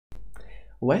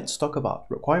Let's talk about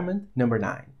requirement number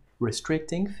 9,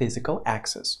 restricting physical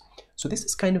access. So this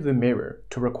is kind of a mirror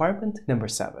to requirement number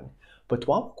 7. But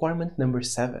while requirement number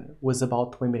 7 was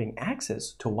about limiting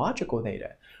access to logical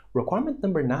data, requirement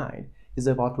number 9 is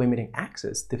about limiting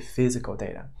access to physical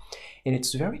data. And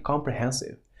it's very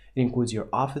comprehensive. It includes your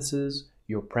offices,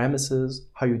 your premises,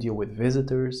 how you deal with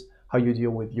visitors, how you deal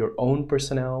with your own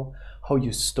personnel, how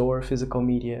you store physical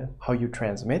media, how you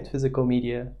transmit physical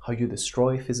media, how you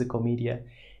destroy physical media,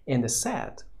 and a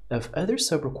set of other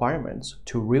sub-requirements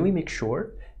to really make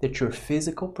sure that your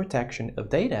physical protection of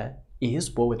data is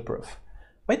bulletproof.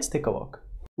 Let's take a look.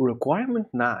 Requirement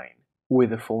 9, with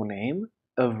the full name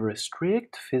of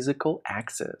Restrict Physical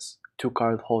Access to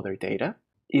Cardholder Data,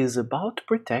 is about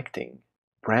protecting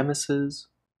premises,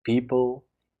 people,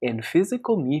 and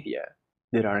physical media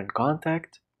that are in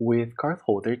contact with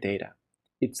cardholder data.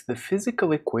 It's the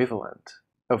physical equivalent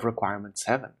of requirement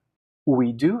 7.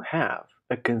 We do have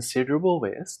a considerable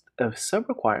list of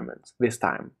sub-requirements this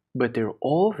time, but they're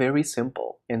all very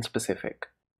simple and specific.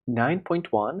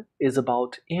 9.1 is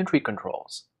about entry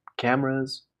controls,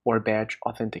 cameras, or badge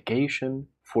authentication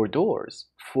for doors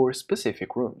for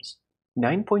specific rooms.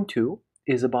 9.2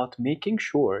 is about making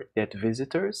sure that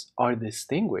visitors are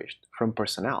distinguished from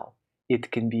personnel. It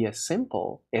can be as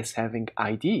simple as having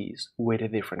IDs with a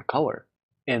different color,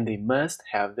 and they must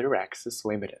have their access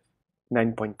limited.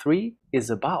 9.3 is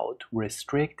about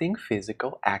restricting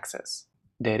physical access.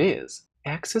 That is,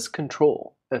 access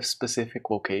control of specific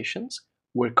locations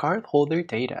where cardholder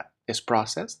data is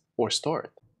processed or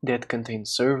stored, that contain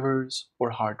servers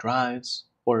or hard drives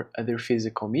or other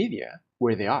physical media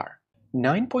where they are.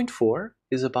 9.4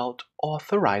 is about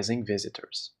authorizing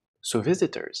visitors. So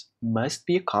visitors must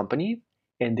be accompanied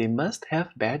and they must have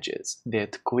badges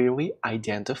that clearly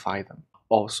identify them.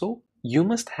 Also, you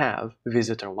must have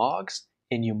visitor logs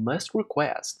and you must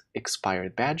request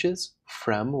expired badges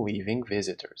from leaving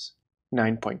visitors.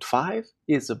 9.5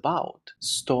 is about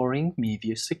storing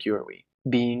media securely,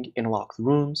 being in locked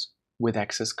rooms with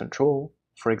access control,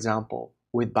 for example,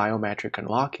 with biometric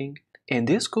unlocking, and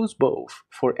this goes both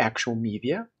for actual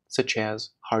media, such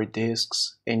as hard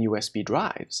disks and USB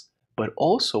drives, but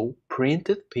also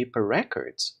printed paper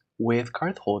records with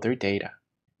cardholder data.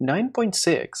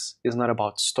 9.6 is not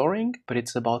about storing, but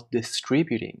it's about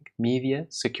distributing media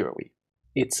securely.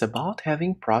 It's about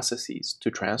having processes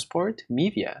to transport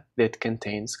media that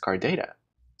contains card data,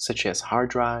 such as hard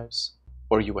drives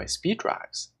or USB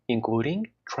drives, including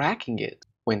tracking it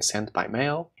when sent by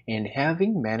mail and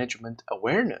having management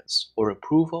awareness or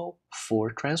approval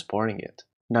for transporting it.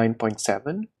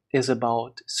 9.7 is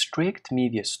about strict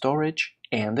media storage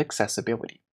and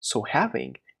accessibility, so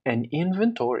having an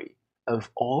inventory of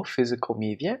all physical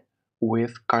media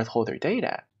with cardholder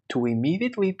data to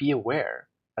immediately be aware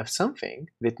of something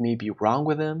that may be wrong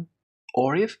with them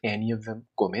or if any of them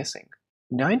go missing.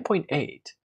 9.8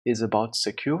 is about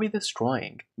securely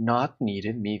destroying not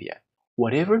needed media.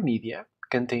 Whatever media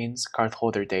contains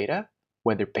cardholder data,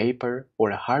 whether paper or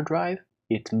a hard drive,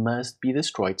 it must be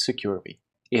destroyed securely.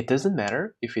 It doesn't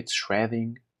matter if it's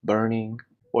shredding, burning,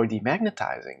 or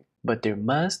demagnetizing, but there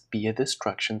must be a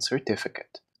destruction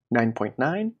certificate.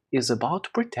 9.9 is about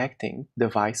protecting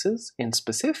devices in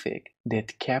specific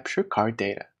that capture card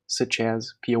data, such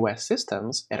as POS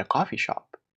systems at a coffee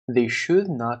shop. They should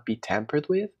not be tampered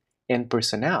with, and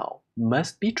personnel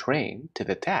must be trained to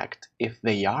detect if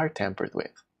they are tampered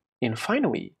with. And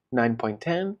finally,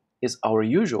 9.10 is our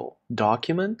usual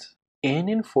document and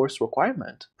enforce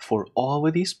requirement for all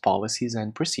of these policies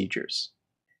and procedures.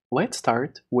 Let's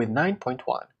start with 9.1,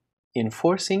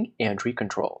 enforcing entry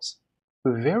controls.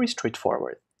 Very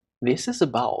straightforward. This is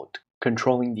about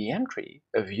controlling the entry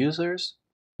of users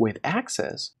with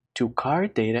access to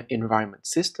card data environment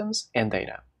systems and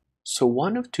data. So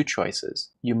one of two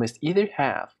choices. You must either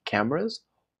have cameras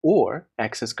or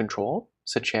access control,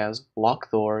 such as locked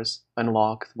doors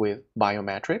unlocked with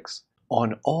biometrics,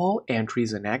 on all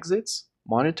entries and exits,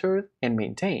 monitored and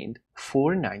maintained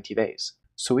for 90 days.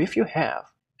 So if you have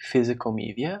physical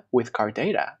media with card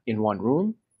data in one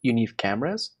room, you need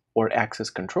cameras or access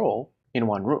control in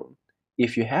one room.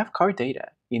 If you have card data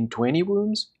in 20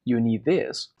 rooms, you need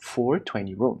this for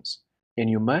 20 rooms, and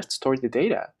you must store the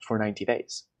data for 90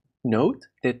 days. Note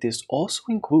that this also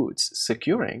includes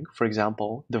securing, for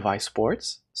example, device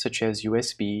ports, such as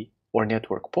USB or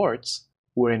network ports,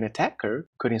 where an attacker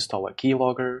could install a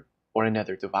keylogger or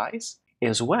another device,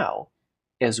 as well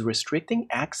as restricting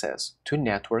access to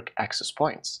network access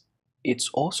points. It's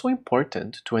also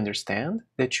important to understand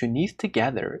that you need to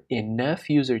gather enough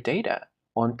user data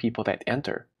on people that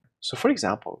enter. So for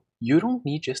example, you don't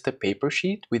need just a paper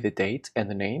sheet with the date and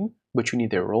the name, but you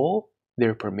need their role,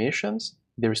 their permissions,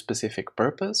 their specific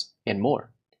purpose, and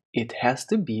more. It has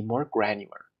to be more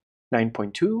granular.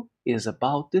 9.2 is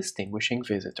about distinguishing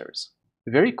visitors.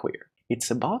 Very clear.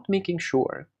 It's about making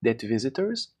sure that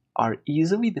visitors are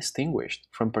easily distinguished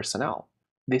from personnel.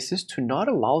 This is to not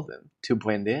allow them to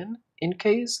blend in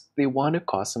case they want to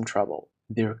cause some trouble.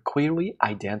 They're clearly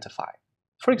identified.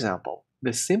 For example,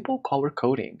 the simple color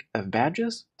coding of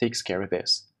badges takes care of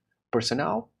this.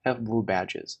 Personnel have blue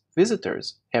badges,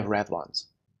 visitors have red ones.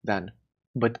 Then,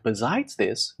 but besides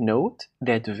this, note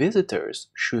that visitors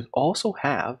should also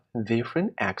have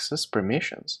different access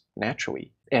permissions,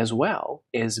 naturally, as well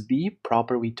as be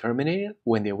properly terminated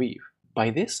when they leave.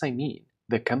 By this I mean,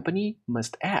 the company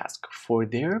must ask for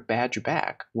their badge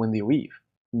back when they leave.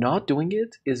 Not doing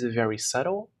it is a very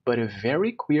subtle but a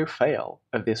very clear fail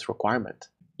of this requirement.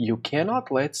 You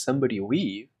cannot let somebody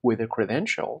leave with a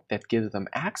credential that gives them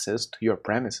access to your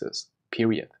premises,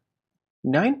 period.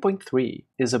 9.3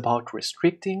 is about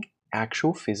restricting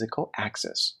actual physical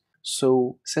access.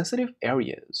 So, sensitive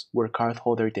areas where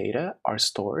cardholder data are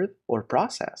stored or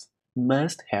processed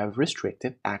must have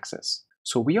restricted access.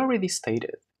 So we already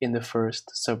stated in the first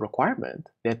sub-requirement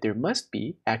that there must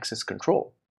be access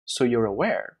control, so you're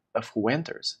aware of who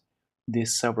enters.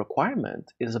 This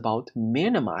sub-requirement is about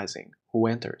minimizing who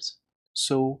enters.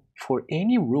 So for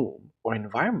any room or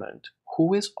environment,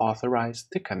 who is authorized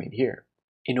to come in here?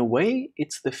 In a way,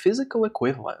 it's the physical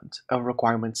equivalent of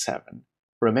requirement 7.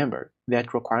 Remember,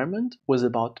 that requirement was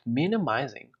about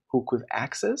minimizing who could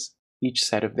access each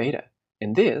set of data,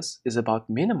 and this is about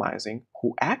minimizing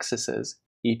who accesses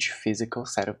each physical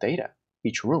set of data,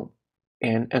 each room.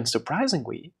 And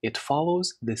unsurprisingly, it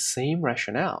follows the same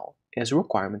rationale as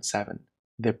requirement 7.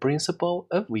 The principle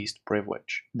of least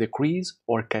privilege. Decrease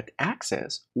or cut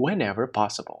access whenever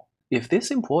possible. If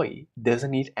this employee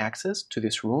doesn't need access to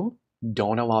this room,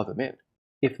 don't allow them in.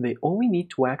 If they only need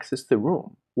to access the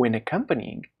room when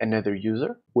accompanying another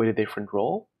user with a different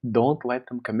role, don't let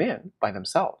them come in by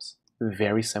themselves.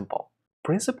 Very simple.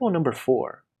 Principle number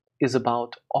 4 is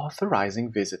about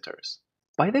authorizing visitors.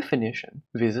 By definition,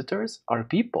 visitors are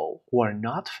people who are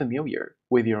not familiar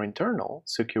with your internal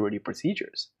security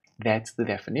procedures. That's the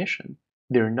definition.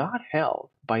 They're not held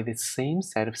by the same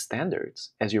set of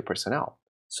standards as your personnel.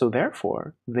 So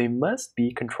therefore, they must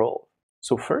be controlled.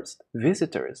 So first,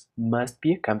 visitors must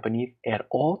be accompanied at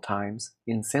all times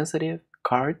in sensitive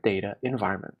card data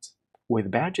environments,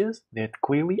 with badges that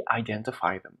clearly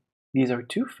identify them. These are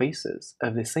two faces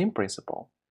of the same principle.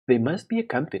 They must be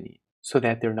accompanied so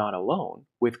that they're not alone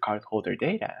with cardholder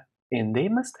data, and they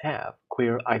must have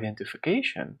clear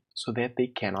identification so that they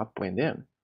cannot blend in.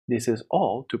 This is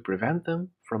all to prevent them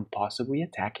from possibly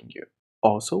attacking you.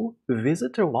 Also,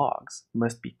 visitor logs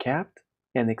must be kept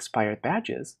and expired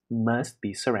badges must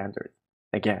be surrendered.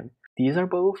 Again, these are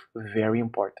both very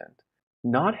important.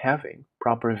 Not having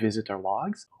proper visitor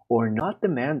logs or not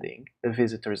demanding a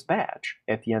visitor's badge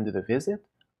at the end of the visit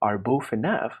are both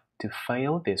enough to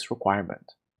fail this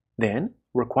requirement. Then,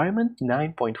 requirement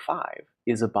 9.5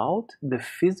 is about the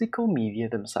physical media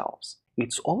themselves.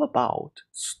 It's all about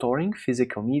storing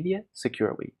physical media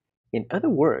securely. In other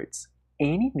words,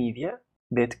 any media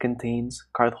that contains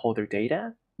cardholder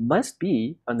data must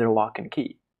be under lock and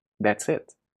key. That's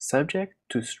it, subject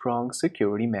to strong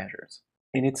security measures.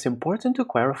 And it's important to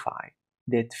clarify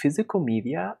that physical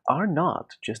media are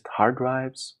not just hard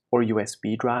drives or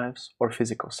USB drives or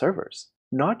physical servers,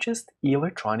 not just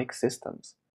electronic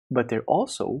systems, but they're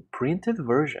also printed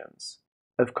versions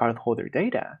of cardholder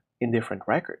data in different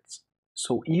records.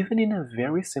 So even in a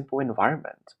very simple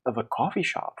environment of a coffee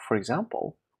shop, for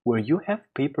example, where you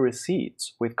have paper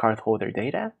receipts with cardholder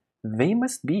data, they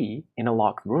must be in a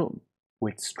locked room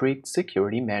with strict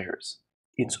security measures.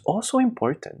 It's also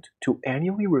important to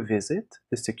annually revisit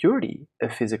the security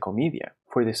of physical media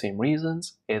for the same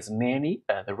reasons as many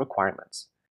other requirements.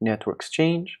 Networks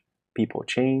change, people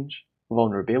change,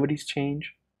 vulnerabilities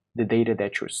change, the data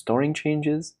that you're storing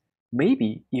changes,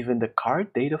 maybe even the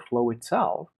card data flow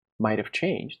itself might have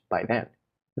changed by then.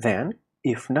 Then,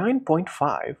 if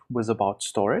 9.5 was about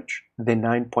storage, then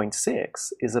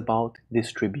 9.6 is about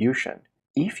distribution.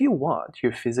 If you want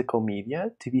your physical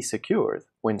media to be secured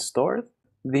when stored,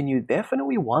 then you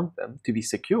definitely want them to be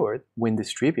secured when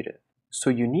distributed. So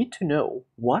you need to know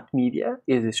what media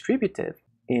is distributed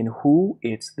and who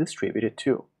it's distributed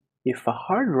to. If a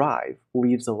hard drive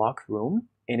leaves a locked room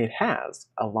and it has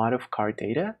a lot of card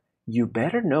data, you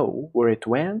better know where it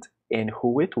went and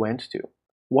who it went to.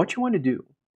 What you want to do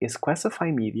is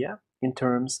classify media in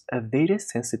terms of data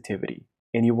sensitivity,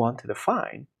 and you want to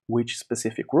define which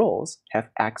specific roles have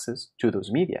access to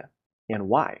those media and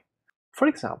why. For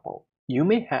example, you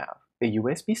may have a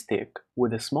USB stick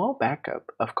with a small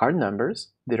backup of card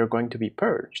numbers that are going to be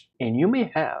purged, and you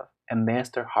may have a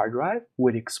master hard drive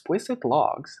with explicit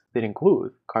logs that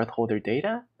include cardholder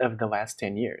data of the last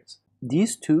 10 years.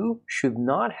 These two should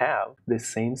not have the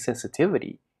same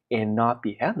sensitivity and not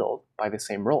be handled by the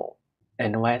same role,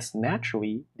 unless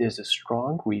naturally there's a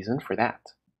strong reason for that.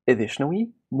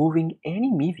 Additionally, moving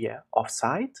any media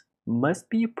off-site must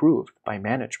be approved by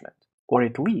management, or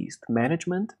at least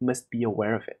management must be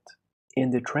aware of it.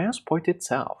 And the transport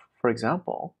itself, for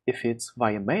example, if it's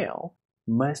via mail,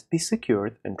 must be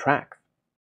secured and tracked.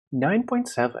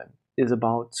 9.7 is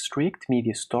about strict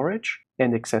media storage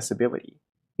and accessibility.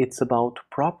 It's about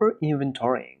proper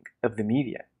inventorying of the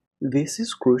media. This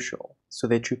is crucial so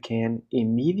that you can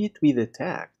immediately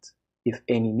detect if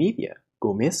any media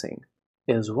go missing,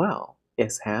 as well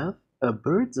as have a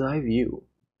bird's eye view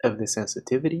of the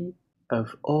sensitivity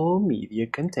of all media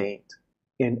contained.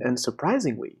 And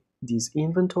unsurprisingly, these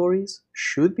inventories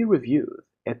should be reviewed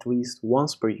at least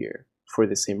once per year for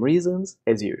the same reasons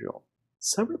as usual.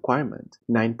 Sub-requirement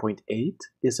 9.8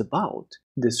 is about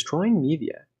destroying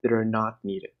media that are not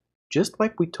needed. Just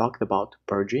like we talked about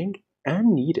purging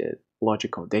unneeded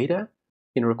logical data,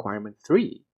 in requirement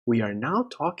 3, we are now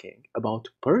talking about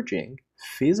purging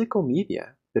physical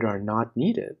media that are not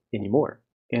needed anymore.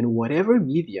 And whatever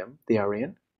medium they are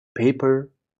in,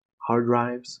 paper, hard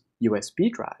drives,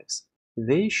 USB drives,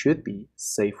 they should be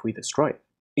safely destroyed.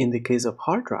 In the case of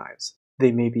hard drives,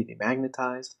 they may be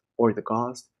demagnetized or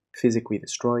degaussed, physically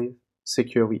destroyed,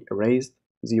 securely erased,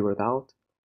 zeroed out,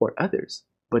 or others.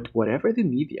 But whatever the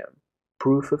medium,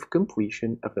 proof of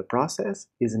completion of the process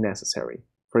is necessary.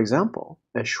 For example,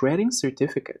 a shredding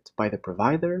certificate by the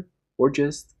provider, or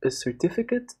just a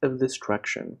certificate of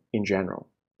destruction in general.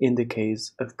 In the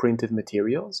case of printed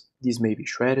materials, these may be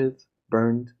shredded,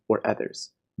 burned, or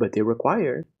others, but they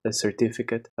require a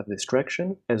certificate of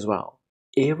destruction as well.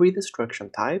 Every destruction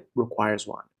type requires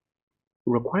one.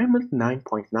 Requirement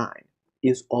 9.9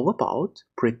 is all about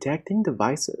protecting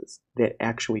devices that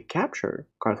actually capture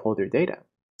cardholder data,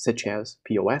 such as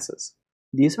POSs.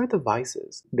 These are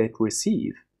devices that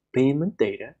receive payment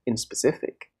data in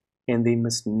specific, and they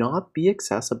must not be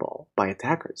accessible by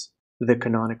attackers. The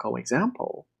canonical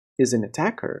example is an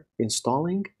attacker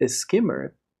installing a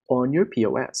skimmer on your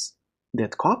POS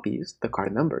that copies the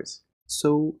card numbers.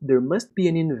 So there must be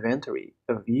an inventory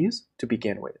of these to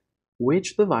begin with,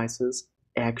 which devices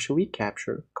actually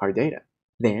capture card data.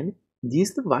 Then,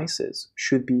 these devices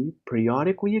should be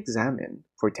periodically examined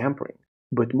for tampering.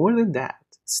 But more than that,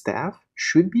 staff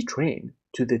should be trained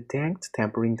to detect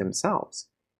tampering themselves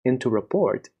and to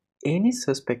report any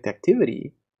suspect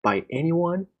activity by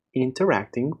anyone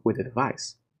interacting with the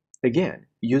device. Again,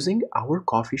 using our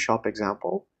coffee shop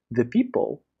example, the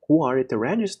people who are at the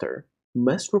register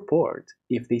must report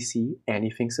if they see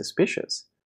anything suspicious.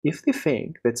 If they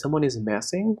think that someone is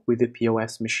messing with the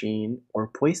POS machine or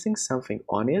placing something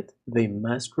on it, they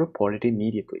must report it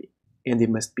immediately, and they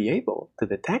must be able to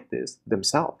detect this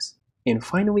themselves. And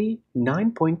finally,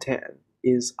 9.10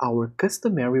 is our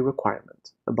customary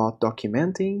requirement about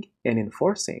documenting and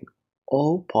enforcing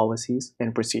all policies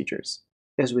and procedures.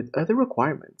 As with other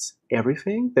requirements,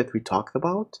 everything that we talked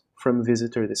about, from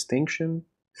visitor distinction,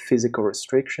 physical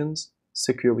restrictions,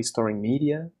 securely storing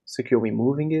media, securely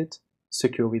moving it,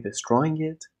 securely destroying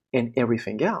it, and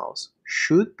everything else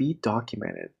should be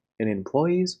documented, and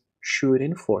employees should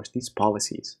enforce these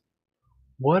policies.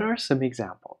 What are some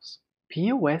examples?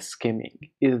 POS skimming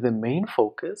is the main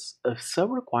focus of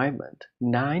sub-requirement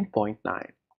 9.9.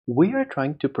 We are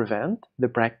trying to prevent the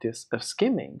practice of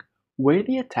skimming where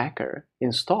the attacker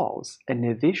installs an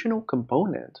additional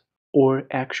component or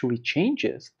actually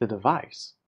changes the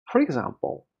device. For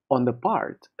example, on the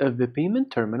part of the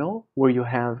payment terminal where you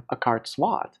have a card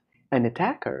slot, an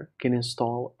attacker can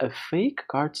install a fake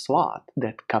card slot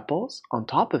that couples on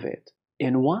top of it.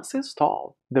 And once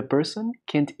installed, the person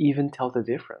can't even tell the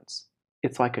difference.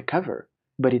 It's like a cover,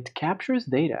 but it captures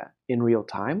data in real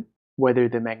time, whether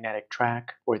the magnetic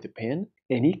track or the pin,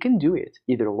 and it can do it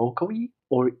either locally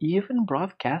or even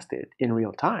broadcast it in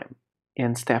real time.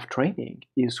 And staff training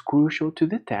is crucial to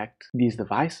detect these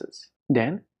devices.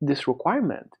 Then, this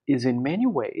requirement is in many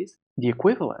ways the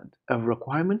equivalent of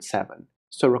requirement 7.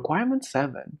 So requirement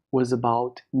 7 was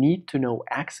about need-to-know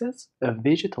access of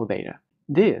digital data.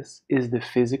 This is the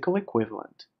physical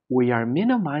equivalent. We are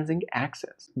minimizing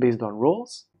access based on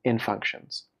roles and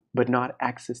functions, but not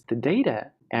access to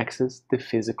data, access to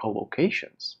physical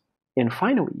locations. And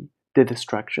finally, the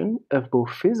destruction of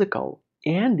both physical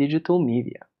and digital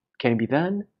media can be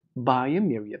done by a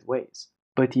myriad ways.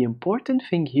 But the important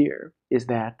thing here is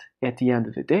that at the end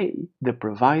of the day, the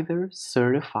provider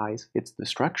certifies its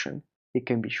destruction. It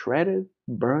can be shredded,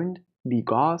 burned,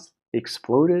 degaussed,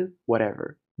 exploded,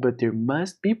 whatever, but there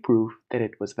must be proof that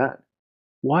it was done.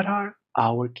 What are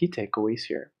our key takeaways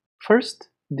here? First,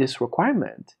 this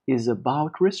requirement is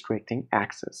about restricting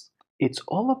access. It's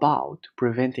all about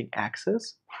preventing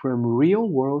access from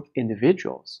real-world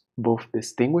individuals, both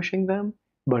distinguishing them,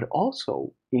 but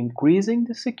also increasing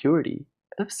the security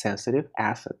of sensitive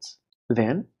assets.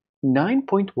 Then,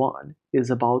 9.1 is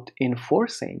about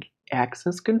enforcing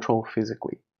access control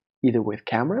physically, either with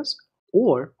cameras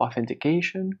or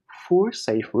authentication for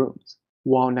safe rooms,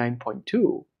 while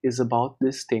 9.2 is about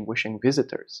distinguishing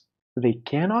visitors. They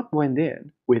cannot blend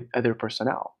in with other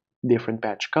personnel, different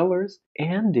badge colors,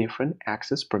 and different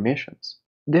access permissions.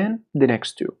 Then the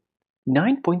next two.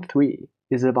 9.3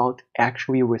 is about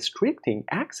actually restricting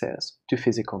access to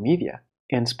physical media,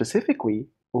 and specifically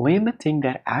limiting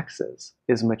that access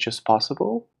as much as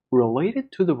possible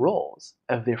related to the roles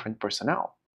of different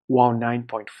personnel, while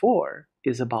 9.4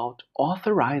 is about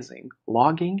authorizing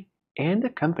logging and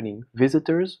accompanying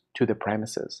visitors to the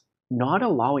premises, not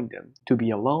allowing them to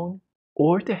be alone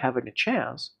or to have a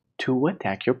chance to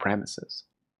attack your premises.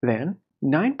 Then,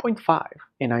 9.5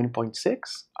 and 9.6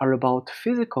 are about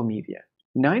physical media.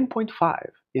 9.5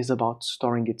 is about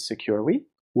storing it securely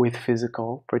with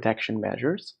physical protection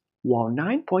measures, while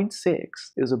 9.6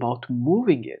 is about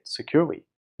moving it securely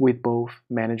with both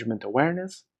management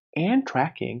awareness and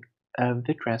tracking of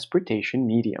the transportation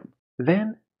medium.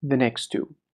 Then, the next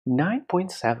two.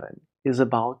 9.7 is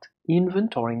about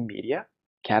inventorying media,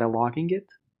 cataloging it,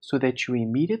 so that you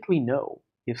immediately know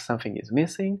if something is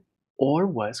missing or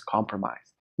was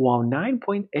compromised. While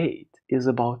 9.8 is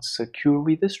about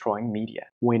securely destroying media.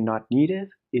 When not needed,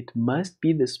 it must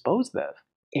be disposed of,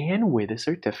 and with a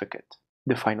certificate.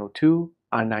 The final two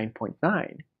are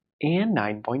 9.9 and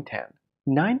 9.10.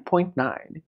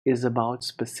 9.9 is about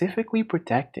specifically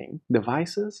protecting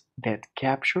devices that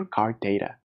capture card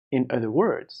data. In other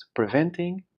words,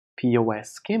 preventing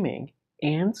POS skimming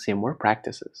and similar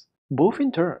practices, both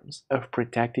in terms of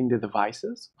protecting the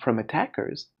devices from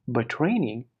attackers, but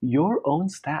training your own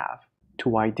staff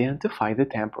to identify the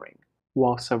tampering.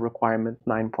 While sub-requirement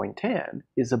 9.10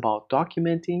 is about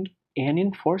documenting and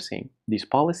enforcing these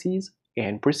policies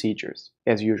and procedures,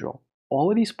 as usual. All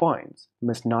of these points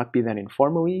must not be done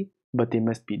informally, but they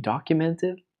must be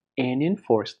documented and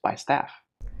enforced by staff.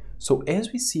 So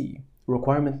as we see,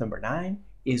 requirement number 9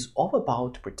 is all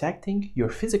about protecting your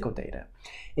physical data,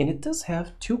 and it does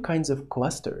have two kinds of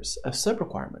clusters of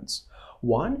sub-requirements.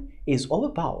 One is all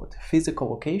about physical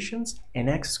locations and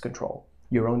access control,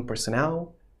 your own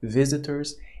personnel,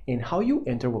 visitors, and how you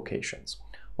enter locations,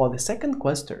 while the second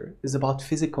cluster is about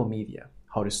physical media,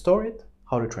 how to store it,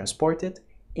 how to transport it,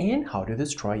 and how to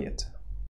destroy it.